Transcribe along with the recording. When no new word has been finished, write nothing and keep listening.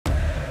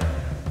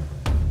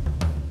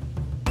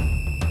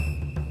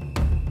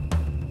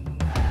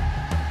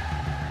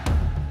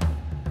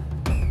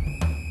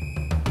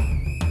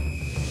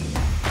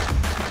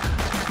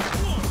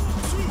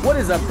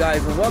is up,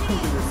 guys, and welcome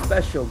to the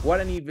special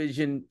Guarani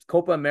Vision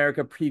Copa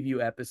America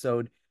preview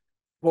episode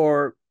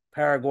for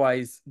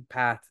Paraguay's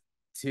path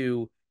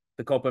to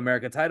the Copa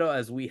America title,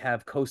 as we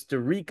have Costa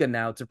Rica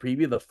now to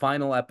preview the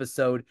final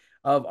episode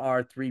of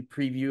our three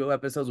preview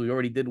episodes. We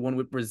already did one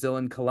with Brazil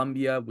and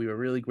Colombia. We were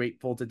really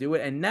grateful to do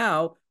it. And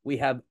now we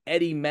have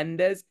Eddie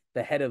Mendez,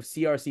 the head of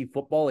CRC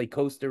Football, a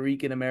Costa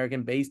Rican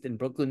American based in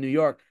Brooklyn, New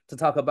York, to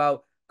talk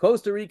about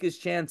Costa Rica's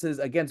chances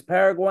against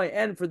Paraguay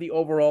and for the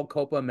overall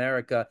Copa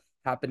America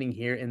happening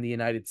here in the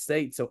United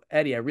States. So,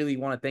 Eddie, I really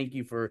want to thank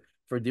you for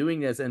doing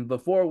this. And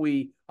before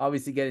we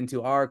obviously get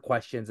into our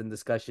questions and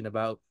discussion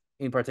about,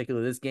 in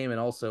particular, this game and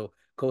also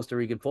Costa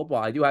Rican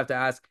football, I do have to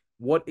ask,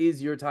 what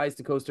is your ties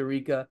to Costa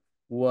Rica?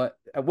 What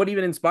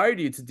even inspired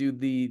you to do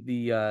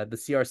the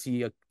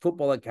CRC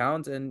football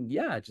account? And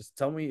yeah, just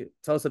tell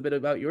us a bit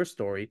about your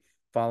story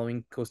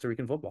following Costa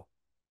Rican football.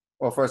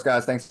 Well, first,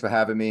 guys, thanks for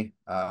having me.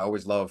 I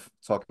always love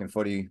talking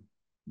footy,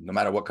 no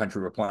matter what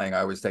country we're playing. I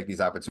always take these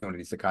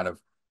opportunities to kind of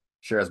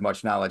share as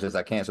much knowledge as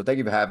I can. So thank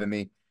you for having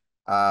me.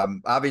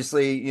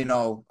 Obviously,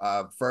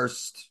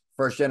 first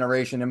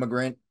generation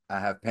immigrant. I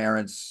have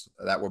parents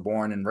that were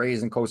born and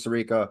raised in Costa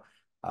Rica.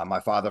 My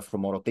father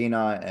from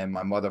Morotina and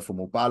my mother from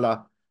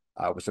Upala.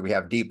 So we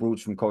have deep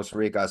roots from Costa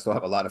Rica. I still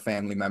have a lot of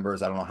family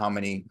members. I don't know how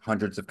many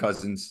hundreds of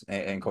cousins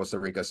in Costa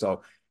Rica.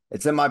 So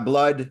it's in my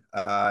blood.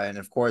 And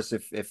of course,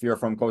 if you're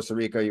from Costa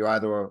Rica, you're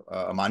either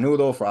a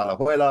Manudo for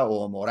Alajuela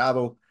or a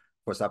Morado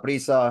for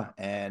Saprissa.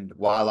 And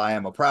while I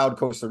am a proud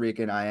Costa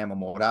Rican, I am a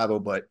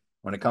Morado. But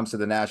when it comes to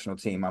the national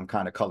team, I'm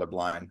kind of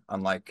colorblind,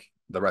 unlike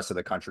the rest of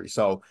the country.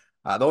 So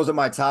those are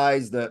my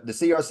ties. The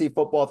CRC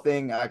football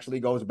thing actually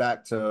goes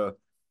back to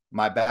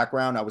my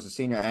background. I was a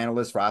senior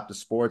analyst for Opta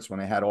Sports when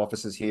they had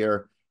offices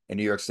here in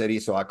New York City.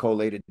 So I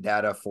collated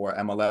data for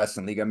MLS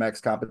and Liga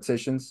MX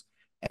competitions.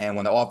 And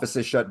when the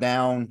offices shut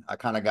down, I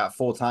kind of got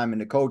full-time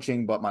into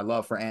coaching, but my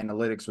love for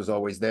analytics was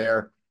always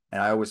there.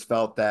 And I always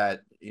felt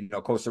that,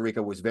 Costa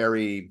Rica was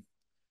very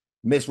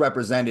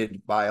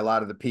misrepresented by a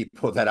lot of the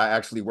people that I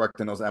actually worked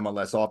in those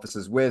MLS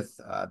offices with.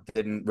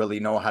 Didn't really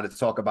know how to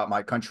talk about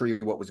my country,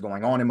 what was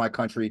going on in my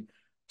country.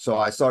 So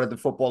I started the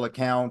football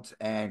account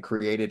and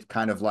created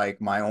kind of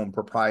like my own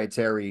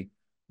proprietary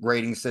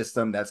grading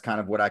system. That's kind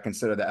of what I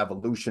consider the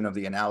evolution of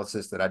the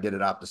analysis that I did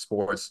at Opta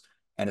Sports.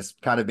 And it's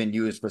kind of been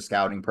used for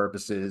scouting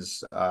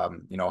purposes,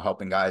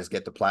 helping guys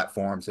get the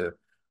platform to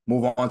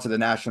move on to the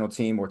national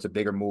team or to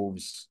bigger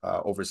moves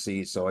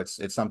overseas. So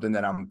it's something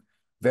that I'm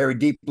very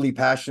deeply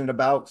passionate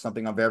about,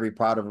 something I'm very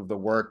proud of the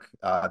work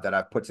that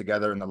I've put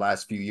together in the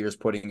last few years,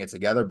 putting it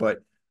together. But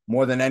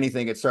more than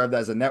anything, it served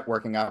as a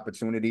networking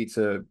opportunity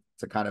to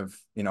kind of,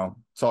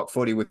 talk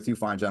footy with you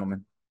fine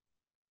gentlemen.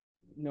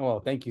 No, well,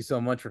 thank you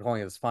so much for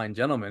calling us fine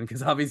gentlemen,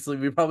 because obviously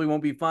we probably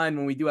won't be fine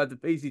when we do have to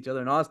face each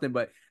other in Austin.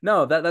 But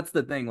no, that's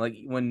the thing. Like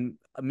when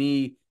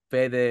me,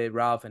 Fede,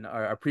 Ralph, and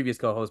our previous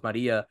co-host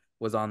Maria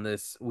was on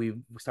this, we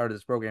started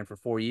this program for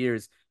 4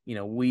 years.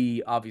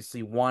 We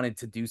obviously wanted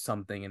to do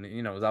something, and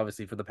it was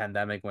obviously for the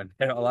pandemic when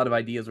a lot of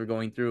ideas were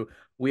going through.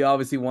 We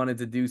obviously wanted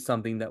to do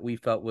something that we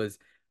felt was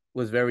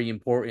very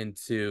important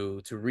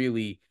to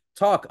really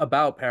talk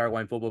about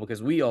Paraguayan football,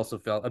 because we also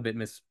felt a bit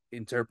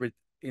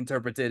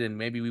interpreted, and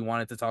maybe we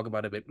wanted to talk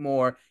about it a bit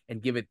more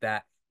and give it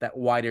that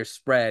wider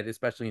spread,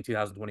 especially in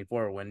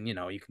 2024 when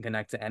you can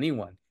connect to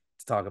anyone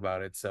to talk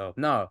about it. So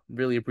no,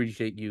 really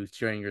appreciate you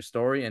sharing your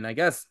story. And I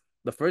guess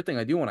the first thing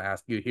I do want to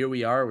ask you, here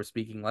we are, we're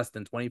speaking less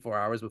than 24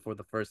 hours before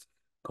the first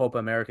Copa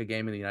America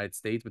game in the United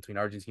States between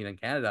Argentina and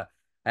Canada.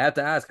 I have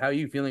to ask, how are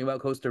you feeling about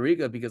Costa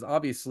Rica? Because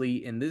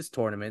obviously in this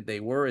tournament, they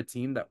were a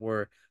team that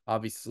were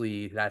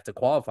obviously had to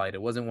qualify.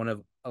 It wasn't one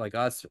of, like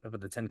us, of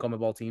the 10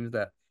 CONMEBOL teams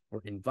that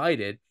were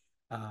invited.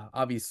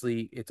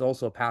 Obviously, it's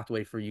also a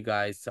pathway for you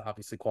guys to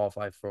obviously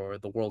qualify for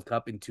the World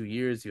Cup in 2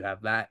 years. You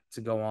have that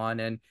to go on.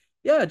 And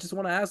yeah, I just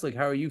want to ask, like,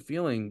 how are you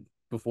feeling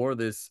before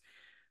this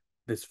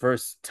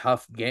first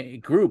tough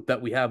group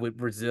that we have with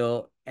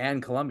Brazil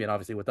and Colombia, and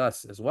obviously with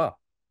us as well?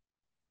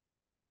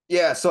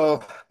 Yeah,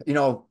 so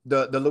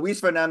the Luis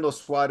Fernando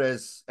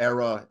Suarez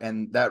era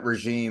and that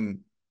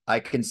regime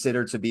I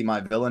consider to be my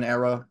villain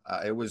era.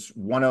 It was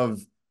one of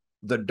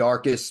the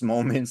darkest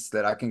moments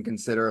that I can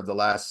consider of the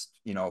last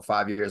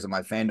 5 years of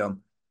my fandom.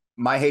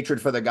 My hatred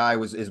for the guy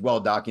is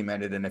well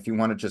documented, and if you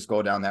want to just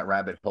go down that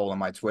rabbit hole on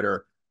my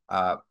Twitter,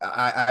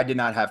 I did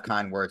not have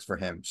kind words for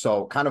him.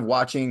 So kind of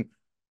watching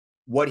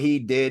what he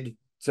did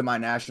to my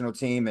national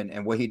team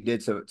and what he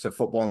did to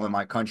football in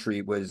my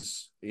country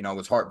was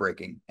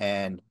heartbreaking.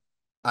 And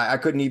I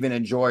couldn't even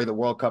enjoy the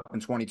World Cup in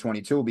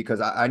 2022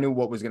 because I knew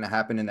what was going to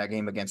happen in that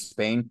game against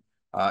Spain.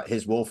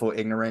 His willful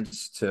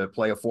ignorance to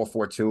play a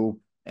 4-4-2,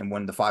 and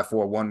when the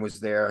 5-4-1 was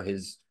there,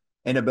 his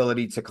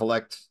inability to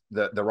collect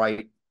the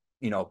right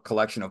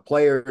collection of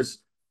players.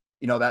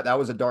 That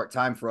was a dark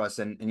time for us.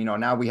 And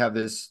now we have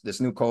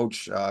this new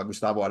coach,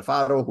 Gustavo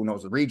Alfaro, who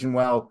knows the region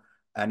well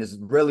and has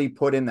really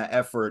put in the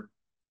effort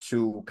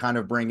to kind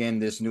of bring in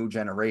this new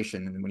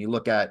generation. And when you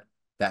look at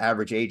the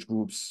average age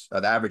groups,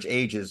 the average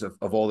ages of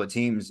all the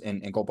teams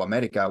in Copa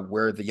America,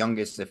 we're the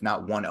youngest, if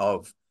not one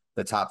of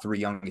the top three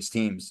youngest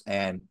teams.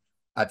 And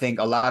I think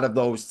a lot of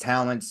those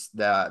talents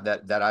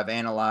that I've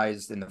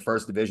analyzed in the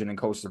first division in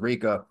Costa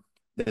Rica,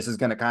 this is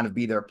going to kind of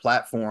be their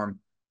platform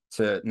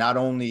to not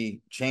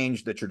only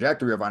change the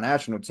trajectory of our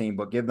national team,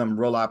 but give them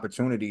real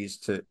opportunities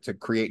to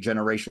create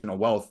generational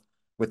wealth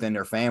within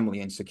their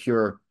family and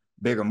secure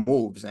bigger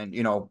moves. And,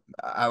 you know,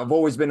 I've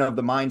always been of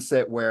the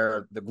mindset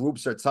where the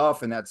groups are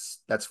tough, and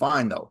that's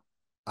fine though.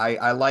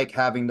 I like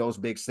having those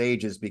big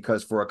stages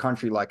because for a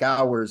country like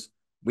ours,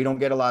 we don't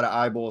get a lot of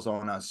eyeballs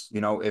on us. You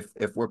know, if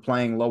we're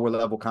playing lower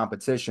level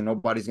competition,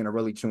 nobody's going to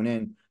really tune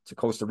in to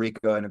Costa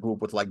Rica in a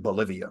group with like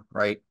Bolivia,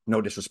 right?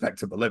 No disrespect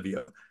to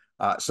Bolivia.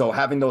 So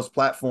having those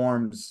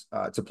platforms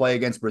to play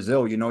against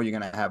Brazil, you know, you're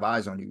going to have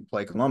eyes on you.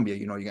 Play Colombia,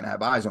 you know, you're going to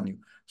have eyes on you.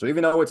 So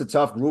even though it's a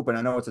tough group and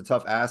I know it's a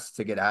tough ask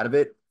to get out of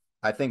it,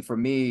 I think for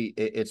me,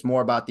 it's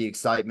more about the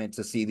excitement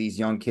to see these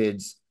young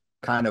kids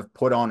kind of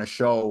put on a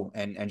show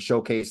and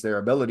showcase their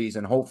abilities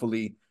and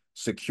hopefully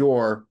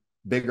secure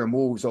bigger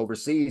moves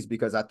overseas,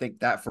 because I think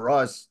that for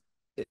us,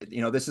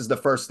 you know, this is the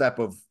first step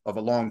of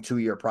a long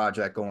 2-year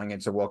project going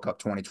into World Cup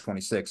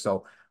 2026.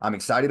 So I'm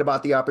excited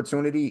about the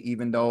opportunity,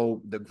 even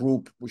though the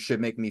group should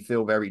make me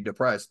feel very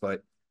depressed.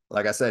 But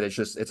like I said,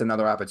 it's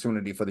another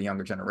opportunity for the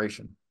younger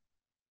generation.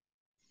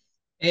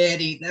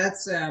 Eddie,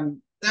 that's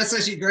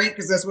actually great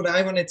because that's what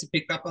I wanted to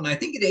pick up on. I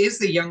think it is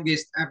the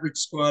youngest average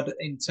squad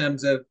in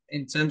terms of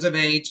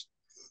age,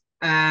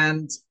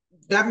 and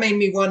that made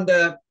me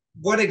wonder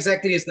what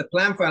exactly is the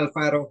plan for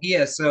Alfaro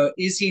here. So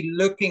is he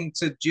looking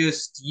to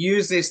just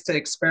use this to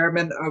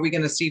experiment? Are we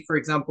going to see, for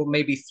example,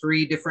 maybe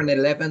 3 different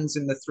 11s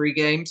in the 3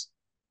 games?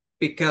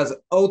 Because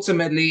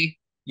ultimately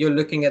you're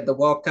looking at the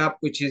World Cup,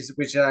 which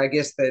I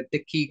guess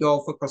the key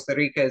goal for Costa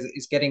Rica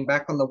is getting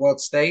back on the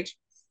world stage.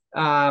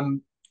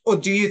 Or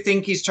do you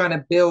think he's going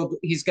to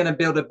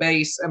build a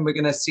base and we're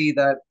going to see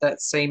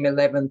that same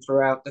 11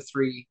 throughout the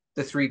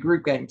three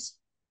group games?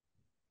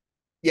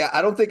 Yeah,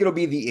 I don't think it'll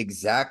be the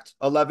exact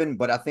 11,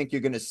 but I think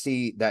you're going to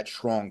see that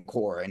strong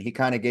core. And he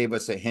kind of gave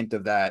us a hint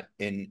of that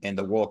in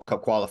the World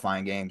Cup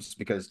qualifying games,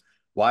 because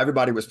while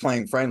everybody was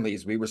playing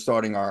friendlies, we were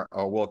starting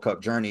our World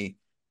Cup journey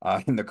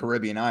in the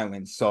Caribbean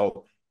islands.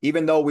 So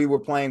even though we were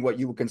playing what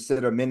you would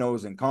consider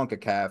minnows and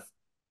CONCACAF,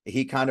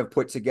 he kind of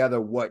put together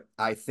what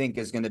I think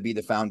is going to be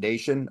the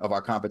foundation of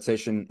our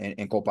competition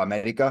in Copa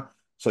America.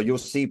 So you'll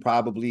see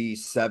probably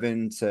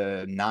 7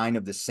 to 9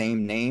 of the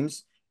same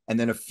names, and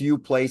then a few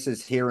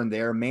places here and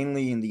there,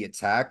 mainly in the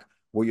attack,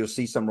 where you'll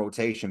see some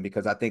rotation,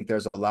 because I think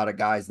there's a lot of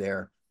guys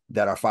there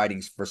that are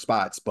fighting for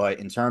spots. But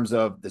in terms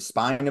of the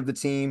spine of the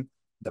team,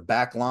 the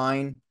back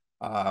line,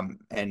 and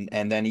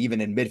then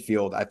even in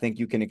midfield, I think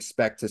you can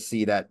expect to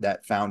see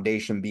that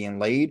foundation being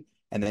laid,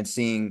 and then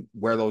seeing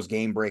where those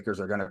game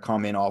breakers are going to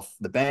come in off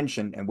the bench,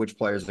 and which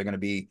players are going to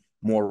be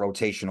more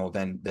rotational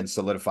than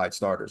solidified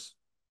starters.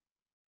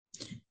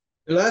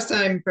 The last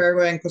time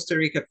Paraguay and Costa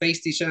Rica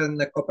faced each other in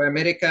the Copa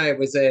America, it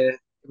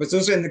was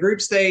also in the group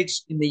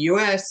stage in the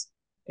US.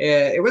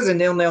 It was a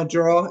 0-0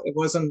 draw. It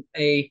wasn't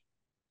a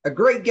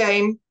great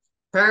game.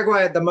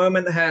 Paraguay at the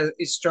moment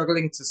is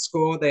struggling to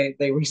score.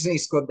 They recently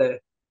scored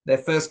their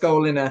first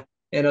goal in a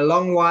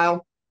long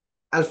while.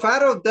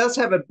 Alfaro does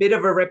have a bit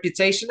of a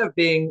reputation of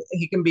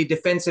he can be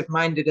defensive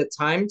minded at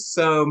times.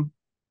 So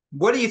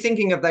what are you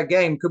thinking of that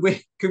game? Could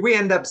we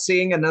end up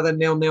seeing another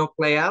 0-0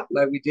 play out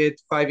like we did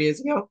 5 years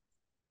ago?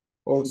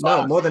 Or So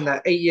no, more than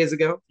that, 8 years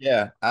ago.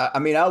 Yeah, I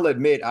mean, I'll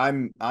admit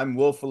I'm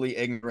willfully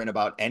ignorant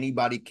about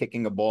anybody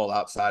kicking a ball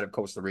outside of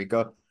Costa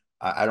Rica.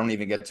 I don't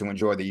even get to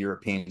enjoy the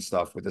European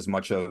stuff with as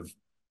much of,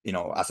 you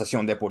know,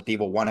 Asociación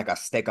Deportivo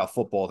Guanacasteca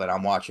football that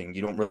I'm watching.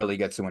 You don't really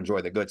get to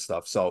enjoy the good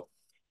stuff. So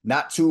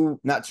not too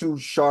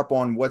sharp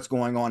on what's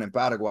going on in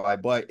Paraguay.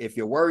 But if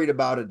you're worried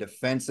about a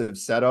defensive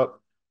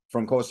setup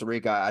from Costa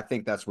Rica, I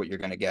think that's what you're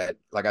going to get.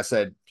 Like I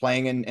said,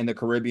 playing in the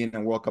Caribbean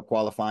and World Cup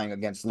qualifying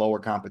against lower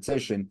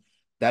competition,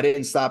 that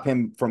didn't stop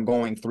him from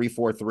going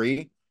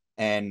 3-4-3.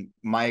 And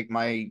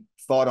my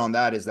thought on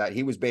that is that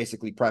he was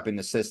basically prepping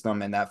the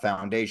system and that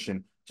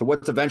foundation to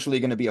what's eventually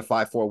going to be a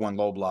 5-4-1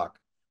 low block,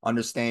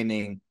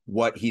 understanding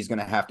what he's going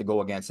to have to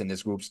go against in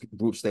this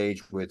group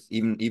stage, with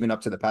even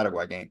up to the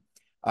Paraguay game.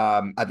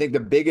 I think the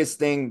biggest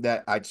thing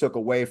that I took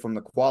away from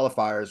the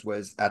qualifiers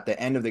was at the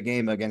end of the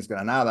game against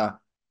Granada,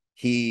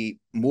 he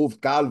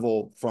moved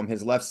Calvo from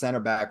his left center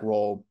back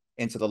role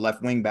into the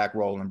left wing back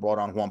role and brought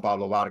on Juan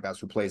Pablo Vargas,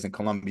 who plays in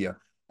Colombia.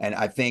 And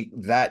I think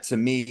that, to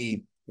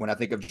me, when I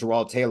think of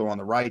Gerald Taylor on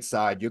the right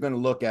side, you're going to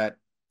look at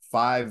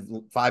five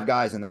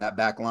guys in that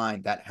back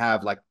line that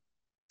have like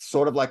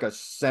sort of like a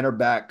center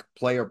back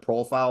player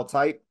profile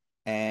type,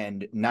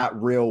 and not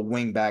real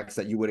wing backs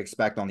that you would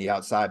expect on the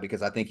outside,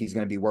 because I think he's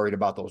going to be worried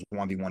about those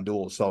 1v1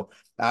 duels. So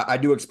I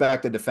do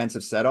expect a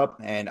defensive setup,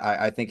 and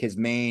I think his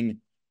main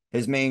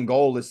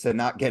goal is to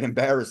not get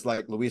embarrassed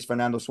like Luis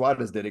Fernando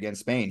Suarez did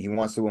against Spain. He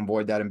wants to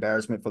avoid that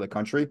embarrassment for the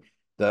country.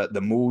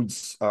 The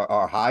moods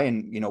are high,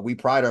 and, you know, we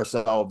pride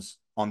ourselves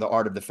on the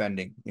art of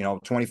defending. You know,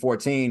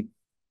 2014,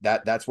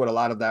 that's what a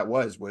lot of that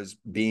was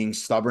being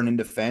stubborn in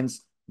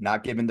defense,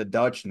 not giving the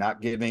Dutch,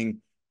 not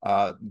giving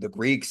the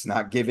Greeks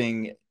not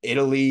giving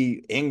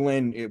Italy,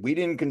 England. We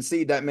didn't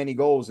concede that many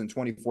goals in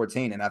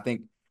 2014, and I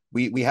think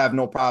we have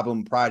no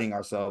problem priding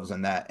ourselves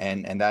in that,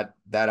 and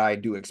that I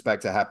do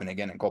expect to happen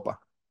again in Copa.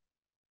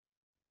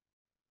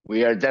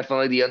 We are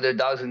definitely the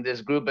underdogs in this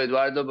group,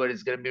 Eduardo, but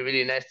it's going to be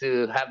really nice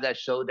to have that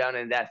showdown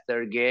in that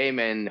third game.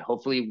 And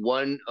hopefully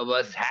one of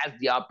us has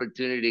the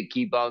opportunity to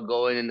keep on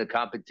going in the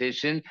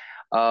competition.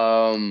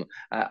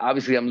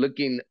 Obviously, I'm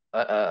looking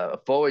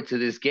forward to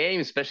this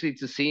game, especially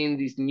to seeing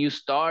these new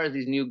stars,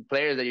 these new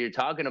players that you're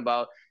talking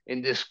about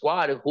in this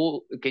squad.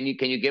 Who can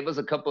you give us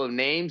a couple of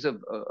names of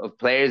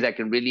players that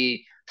can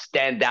really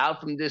stand out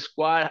from this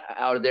squad?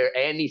 Are there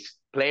any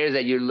players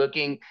that you're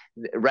looking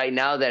right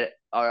now that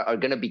are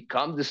going to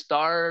become the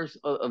stars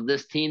of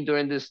this team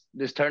during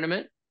this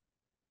tournament?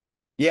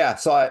 Yeah,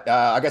 so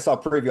I guess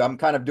I'll preview. I'm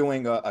kind of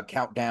doing a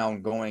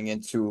countdown going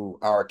into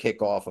our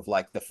kickoff of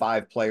like the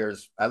 5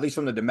 players, at least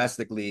from the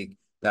domestic league,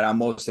 that I'm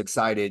most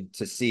excited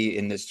to see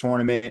in this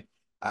tournament.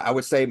 I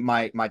would say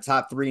my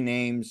top 3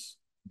 names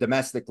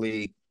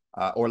domestically: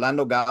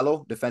 Orlando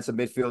Gallo, defensive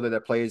midfielder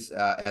that plays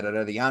at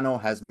Herediano,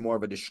 has more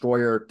of a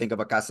destroyer. Think of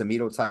a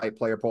Casemiro type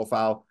player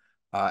profile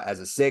as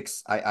a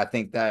 6. I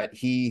think that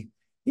he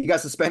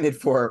got suspended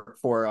for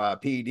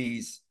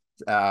PEDs.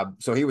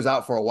 So he was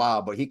out for a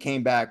while, but he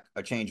came back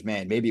a changed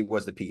man. Maybe it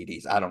was the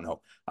PEDs. I don't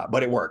know.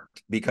 But it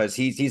worked because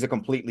he's a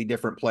completely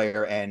different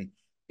player. And,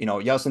 you know,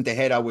 Yeltsin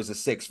Tejeda was a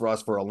 6 for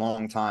us for a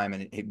long time.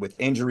 And with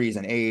injuries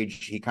and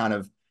age,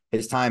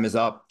 his time is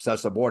up.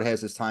 Cesar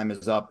Borges, his time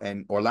is up.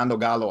 And Orlando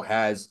Gallo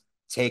has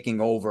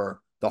taken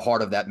over the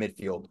heart of that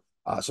midfield.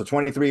 So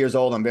 23 years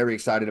old, I'm very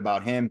excited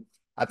about him.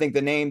 I think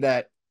the name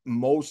that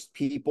most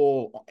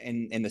people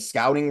in the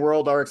scouting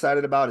world are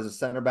excited about is a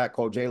center back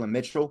called Jalen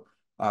Mitchell,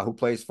 who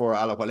plays for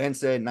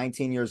Alajuelense,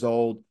 19 years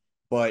old,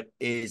 but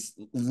is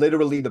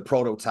literally the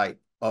prototype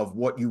of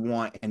what you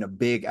want in a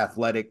big,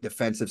 athletic,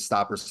 defensive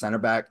stopper center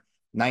back.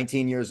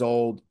 19 years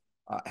old,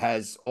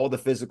 has all the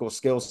physical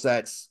skill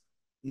sets,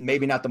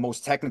 maybe not the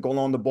most technical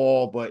on the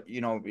ball, but,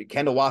 you know,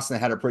 Kendall Waston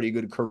had a pretty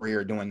good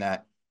career doing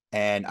that.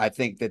 And I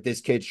think that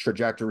this kid's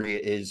trajectory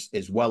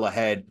is well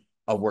ahead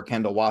of where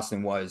Kendall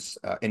Waston was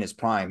in his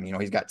prime. You know,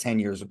 he's got 10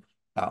 years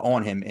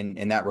on him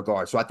in that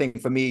regard. So I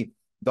think for me,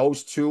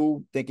 those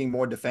two, thinking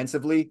more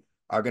defensively,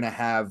 are going to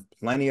have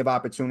plenty of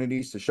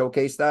opportunities to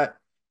showcase that.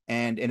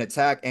 And in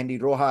attack, Andy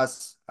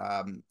Rojas,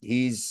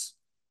 he's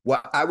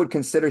what I would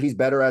consider he's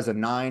better as a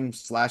 9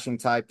 slashing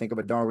type. Think of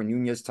a Darwin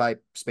Nunez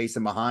type,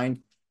 spacing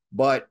behind.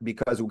 But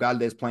because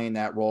Ugalde is playing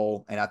that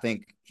role, and I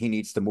think he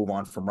needs to move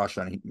on from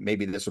Russia, and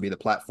maybe this will be the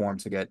platform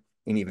to get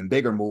an even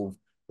bigger move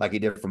like he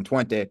did from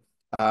Twente.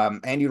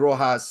 Andy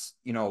Rojas,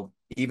 you know,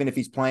 even if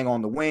he's playing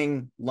on the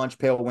wing, lunch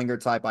pail winger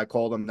type, I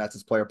call him, that's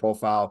his player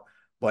profile.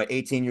 But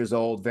 18 years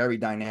old, very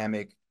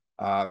dynamic,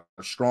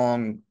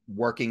 strong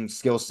working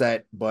skill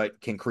set, but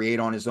can create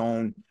on his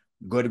own,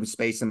 good with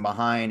spacing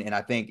behind. And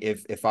I think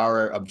if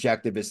our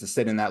objective is to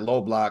sit in that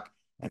low block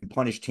and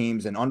punish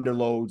teams in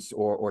underloads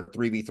or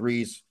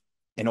 3v3s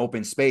in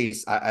open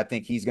space, I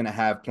think he's going to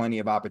have plenty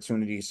of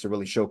opportunities to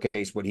really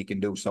showcase what he can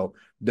do. So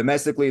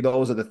domestically,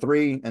 those are the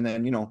 3. And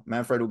then, you know,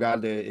 Manfred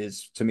Ugalde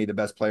is, to me, the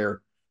best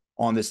player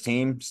on this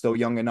team, still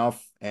young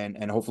enough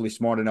and hopefully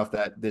smart enough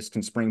that this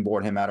can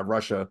springboard him out of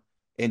Russia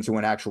into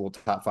an actual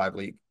top 5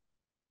 league.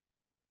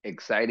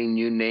 Exciting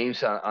new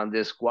names on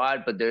this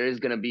squad, but there is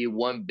going to be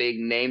one big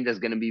name that's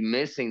going to be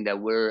missing that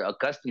we're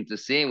accustomed to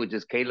seeing, which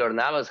is Keylor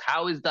Navas.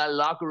 How is that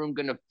locker room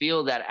going to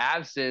feel that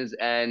absence?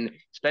 And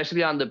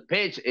especially on the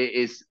pitch,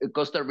 is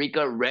Costa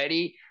Rica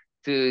ready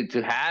to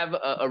have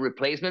a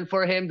replacement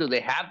for him? Do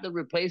they have the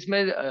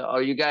replacement?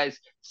 Are you guys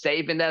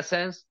safe in that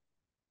sense?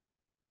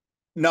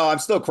 No, I'm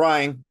still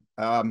crying.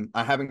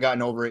 I haven't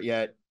gotten over it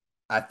yet.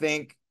 I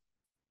think,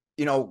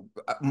 you know,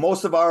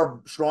 most of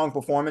our strong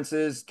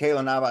performances,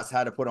 Keylor Navas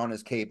had to put on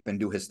his cape and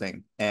do his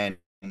thing. And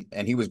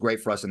he was great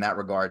for us in that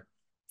regard.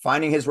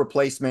 Finding his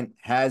replacement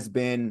has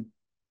been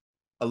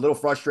a little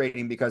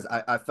frustrating because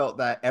I felt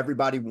that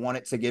everybody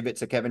wanted to give it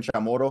to Kevin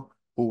Chamorro,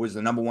 who was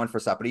the number 1 for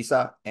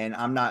Saprissa. And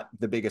I'm not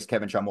the biggest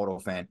Kevin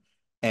Chamorro fan.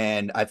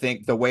 And I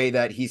think the way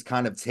that he's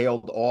kind of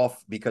tailed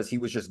off because he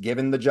was just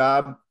given the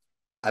job,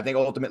 I think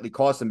ultimately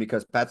cost him,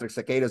 because Patrick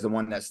Sequeira is the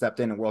one that stepped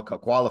in World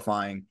Cup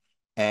qualifying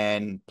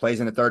and plays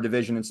in the 3rd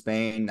division in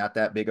Spain. Not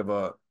that big of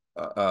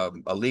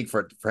a league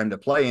for him to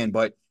play in,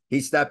 but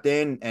he stepped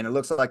in, and it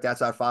looks like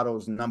that's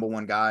Alfaro's number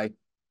 1 guy,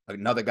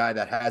 another guy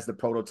that has the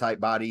prototype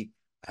body,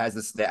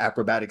 has the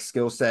acrobatic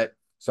skill set.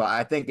 So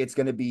I think it's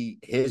going to be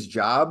his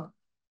job,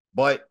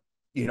 but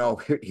you know,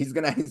 he's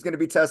gonna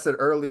be tested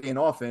early and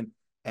often.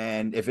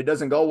 And if it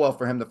doesn't go well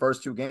for him the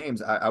first 2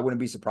 games, I wouldn't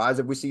be surprised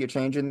if we see a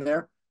change in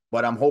there.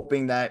 But I'm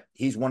hoping that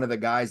he's one of the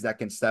guys that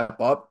can step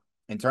up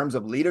in terms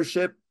of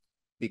leadership,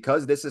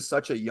 because this is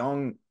such a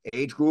young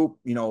age group.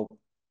 You know,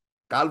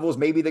 Calvo's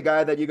maybe the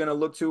guy that you're going to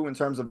look to in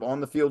terms of on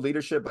the field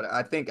leadership, but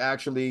I think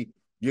actually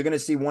you're going to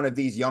see one of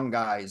these young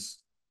guys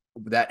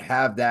that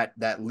have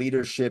that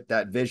leadership,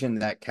 that vision,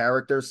 that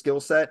character skill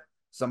set.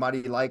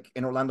 Somebody like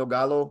in Orlando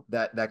Gallo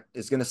that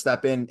is going to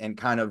step in and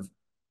kind of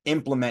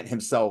implement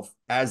himself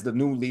as the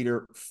new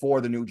leader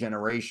for the new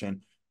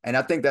generation. And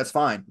I think that's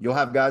fine. You'll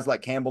have guys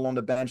like Campbell on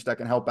the bench that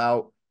can help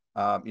out.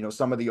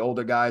 Some of the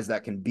older guys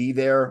that can be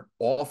there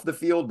off the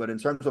field, but in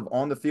terms of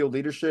on the field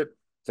leadership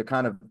to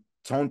kind of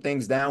tone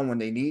things down when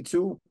they need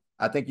to,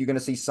 I think you're going to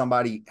see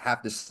somebody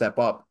have to step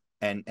up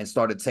and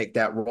start to take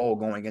that role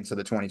going into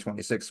the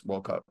 2026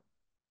 World Cup.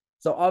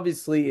 So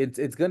obviously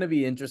it's going to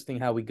be interesting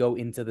how we go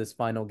into this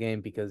final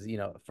game because,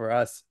 for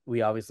us,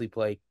 we obviously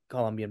play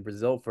Colombia and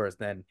Brazil first.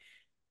 Then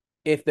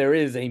if there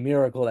is a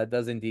miracle that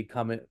does indeed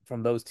come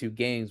from those two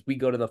games, we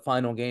go to the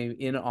final game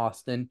in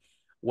Austin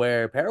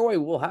where Paraguay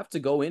will have to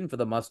go in for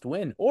the must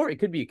win, or it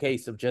could be a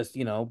case of just,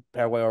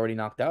 Paraguay already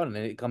knocked out and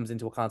it comes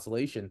into a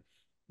consolation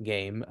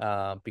game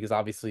because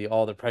obviously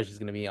all the pressure is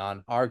going to be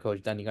on our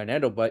coach, Danny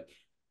Garnero. But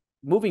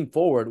moving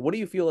forward, what do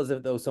you feel as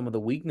if those some of the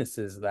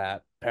weaknesses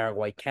that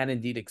Paraguay can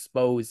indeed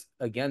expose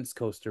against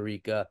Costa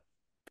Rica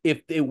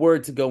if they were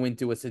to go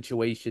into a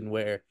situation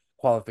where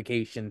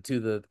qualification to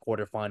the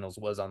quarterfinals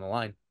was on the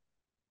line?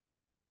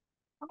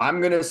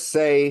 I'm going to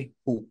say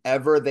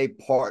whoever they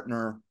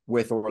partner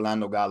with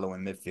Orlando Gallo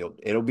in midfield,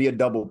 it'll be a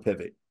double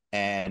pivot.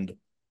 And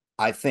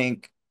I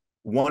think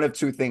one of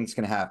two things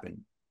can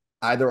happen.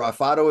 Either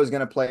Alfaro is going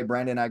to play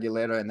Brandon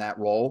Aguilera in that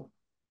role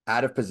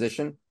out of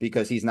position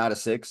because he's not a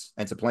 6,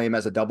 and to play him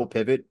as a double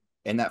pivot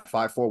in that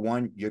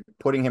 5-4-1, you're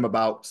putting him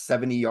about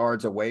 70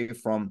 yards away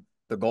from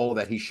the goal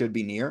that he should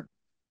be near.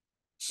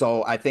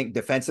 So I think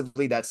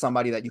defensively, that's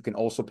somebody that you can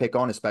also pick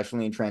on,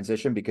 especially in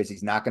transition, because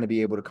he's not going to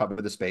be able to cover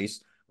the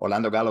space.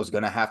 Orlando Gallo is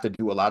going to have to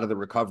do a lot of the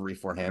recovery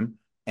for him.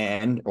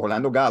 And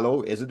Orlando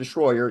Gallo is a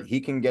destroyer. He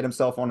can get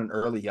himself on an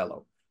early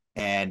yellow.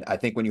 And I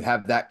think when you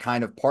have that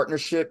kind of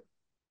partnership,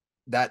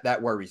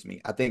 that worries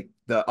me. I think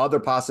the other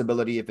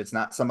possibility, if it's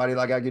not somebody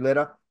like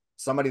Aguilera,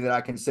 somebody that I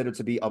consider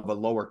to be of a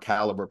lower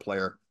caliber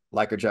player,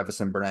 like a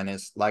Jefferson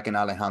Brenes, like an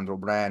Alejandro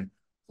Brand,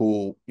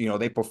 who,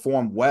 they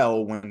perform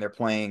well when they're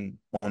playing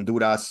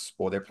Honduras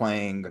or they're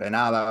playing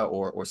Grenada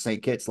or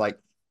St. Kitts. Like,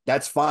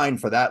 that's fine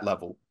for that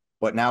level.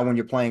 But now when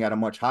you're playing at a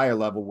much higher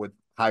level with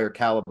higher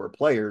caliber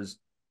players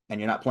and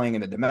you're not playing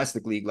in the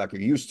domestic league like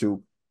you're used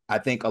to, I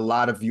think a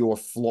lot of your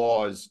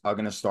flaws are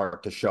going to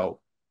start to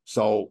show.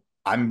 So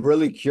I'm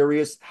really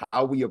curious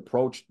how we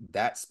approach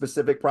that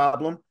specific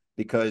problem,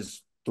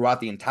 because throughout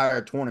the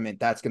entire tournament,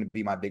 that's going to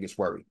be my biggest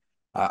worry.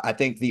 I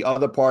think the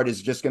other part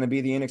is just going to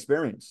be the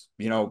inexperience.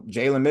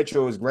 Jalen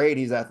Mitchell is great.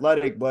 He's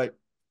athletic, but,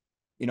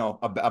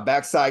 a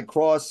backside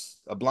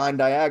cross, a blind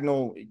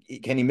diagonal,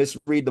 can he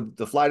misread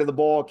the flight of the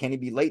ball? Can he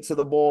be late to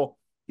the ball?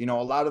 A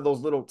lot of those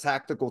little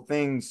tactical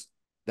things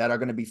that are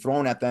going to be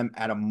thrown at them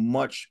at a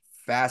much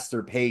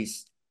faster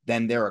pace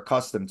than they're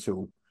accustomed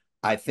to.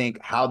 I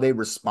think how they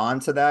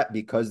respond to that,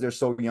 because they're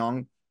so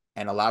young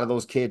and a lot of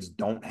those kids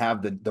don't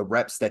have the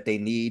reps that they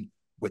need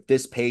with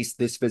this pace,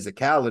 this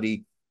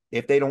physicality.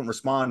 If they don't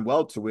respond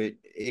well to it,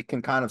 it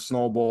can kind of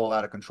snowball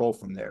out of control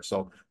from there.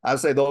 So I'd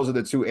say those are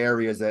the two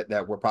areas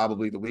that were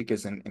probably the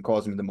weakest and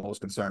causing me the most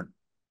concern.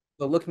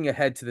 So looking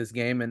ahead to this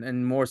game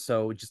and more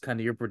so just kind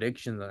of your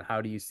predictions on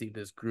how do you see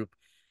this group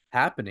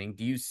happening?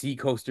 Do you see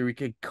Costa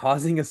Rica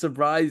causing a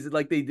surprise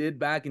like they did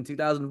back in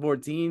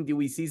 2014? Do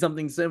we see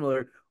something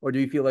similar, or do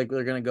you feel like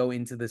they're going to go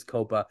into this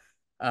Copa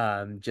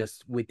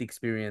just with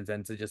experience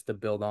and to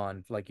build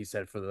on, like you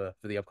said, for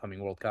the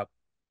upcoming World Cup?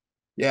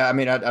 Yeah, I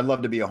mean, I'd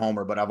love to be a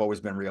homer, but I've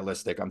always been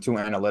realistic. I'm too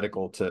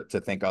analytical to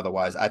think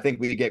otherwise. I think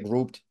we get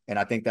grouped, and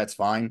I think that's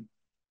fine.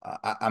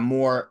 I'm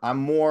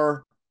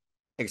more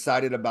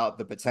excited about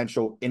the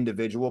potential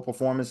individual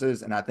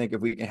performances, and I think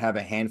if we can have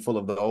a handful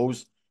of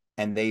those,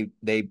 and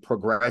they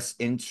progress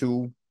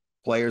into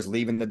players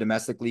leaving the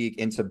domestic league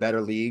into better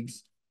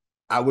leagues,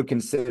 I would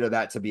consider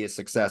that to be a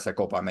success at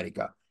Copa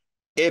America.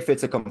 If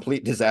it's a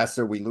complete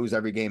disaster, we lose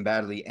every game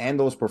badly, and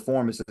those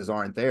performances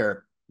aren't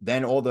there,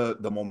 then all the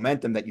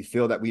momentum that you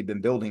feel that we've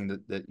been building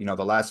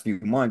the last few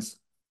months,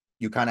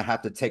 you kind of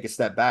have to take a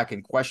step back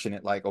and question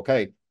it. Like,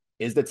 okay,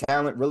 is the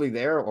talent really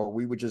there, or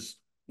we were just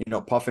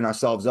puffing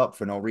ourselves up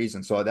for no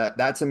reason? So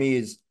that to me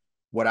is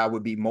what I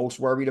would be most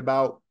worried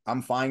about.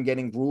 I'm fine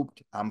getting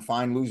grouped. I'm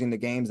fine losing the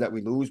games that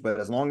we lose, but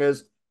as long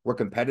as we're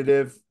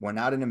competitive, we're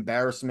not an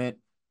embarrassment.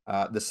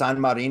 The San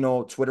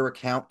Marino Twitter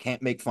account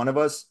can't make fun of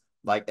us.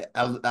 Like,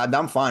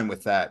 I'm fine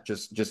with that.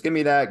 Just give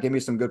me that. Give me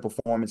some good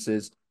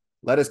performances.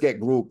 Let us get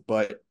grouped,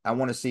 but I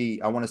want to see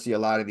a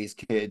lot of these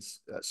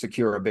kids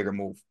secure a bigger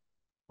move.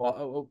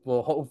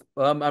 Well,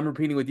 I'm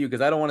repeating with you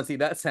because I don't want to see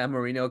that San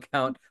Marino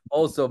account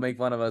also make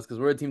fun of us, because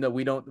we're a team that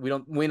we don't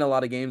win a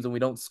lot of games and we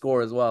don't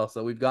score as well.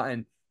 So we've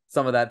gotten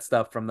some of that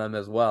stuff from them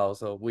as well.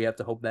 So we have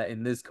to hope that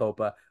in this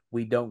Copa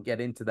we don't get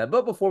into that.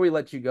 But before we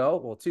let you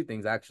go, well, two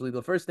things actually.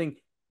 The first thing,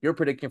 you're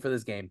predicting for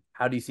this game.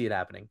 How do you see it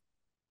happening?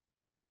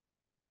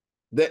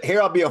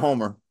 Here I'll be a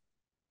homer,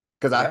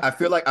 because Okay. I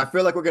feel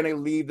like we're gonna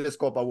leave this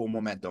Copa with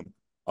momentum.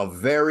 A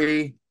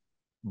very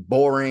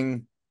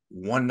boring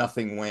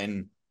 1-0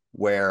 win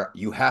where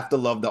you have to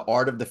love the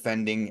art of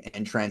defending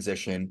and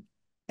transition,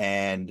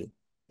 and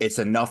it's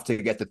enough to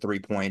get the 3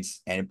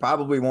 points. And it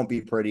probably won't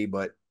be pretty,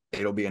 but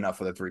it'll be enough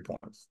for the 3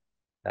 points.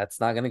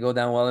 That's not going to go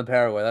down well in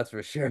Paraguay, that's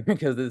for sure,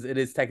 because it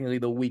is technically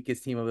the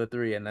weakest team of the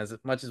three. And as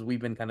much as we've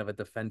been kind of a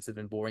defensive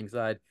and boring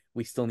side,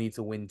 we still need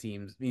to win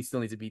teams. We still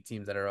need to beat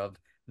teams that are of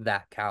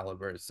that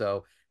caliber.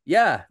 So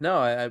yeah,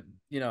 no,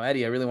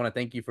 Eddie, I really want to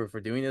thank you for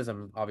doing this.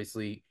 I'm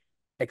obviously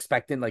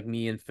expectant, like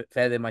me and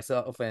Fede and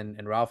myself and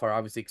Ralph are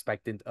obviously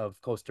expectant of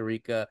Costa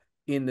Rica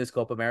in this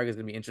Copa America. It's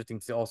going to be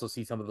interesting to also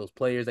see some of those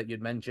players that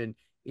you'd mentioned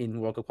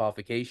in World Cup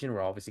qualification.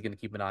 We're obviously going to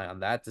keep an eye on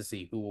that to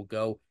see who will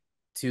go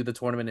to the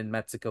tournament in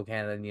Mexico,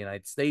 Canada, and the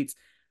United States.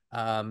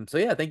 So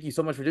yeah, thank you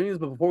so much for doing this.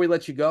 But before we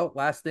let you go,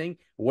 last thing,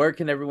 where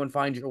can everyone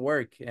find your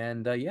work?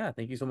 And yeah,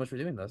 thank you so much for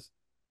doing this.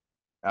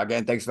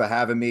 Again, thanks for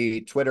having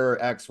me. Twitter,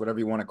 X, whatever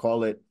you want to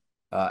call it,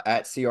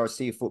 at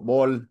CRC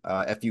Football,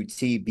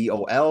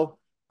 FUTBOL.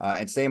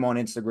 And same on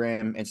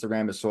Instagram.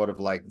 Instagram is sort of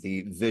like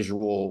the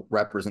visual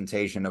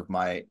representation of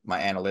my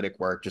analytic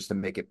work, just to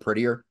make it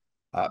prettier,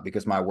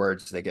 because my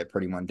words, they get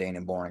pretty mundane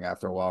and boring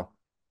after a while.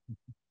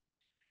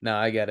 No,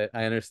 I get it.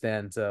 I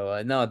understand.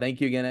 So, no,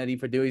 thank you again, Eddie,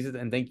 for doing this.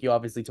 And thank you,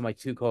 obviously, to my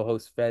two co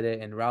hosts,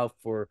 Fede and Ralph,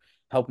 for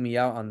helping me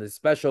out on this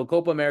special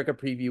Copa America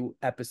preview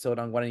episode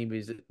on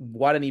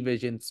Guarani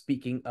Vision,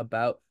 speaking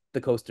about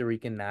the Costa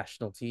Rican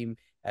national team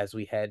as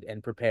we head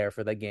and prepare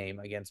for the game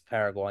against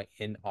Paraguay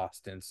in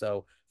Austin.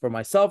 So, for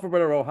myself,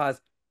 Roberto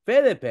Rojas,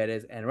 Fede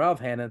Perez, and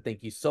Ralph Hannah,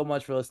 thank you so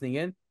much for listening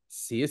in.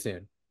 See you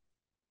soon.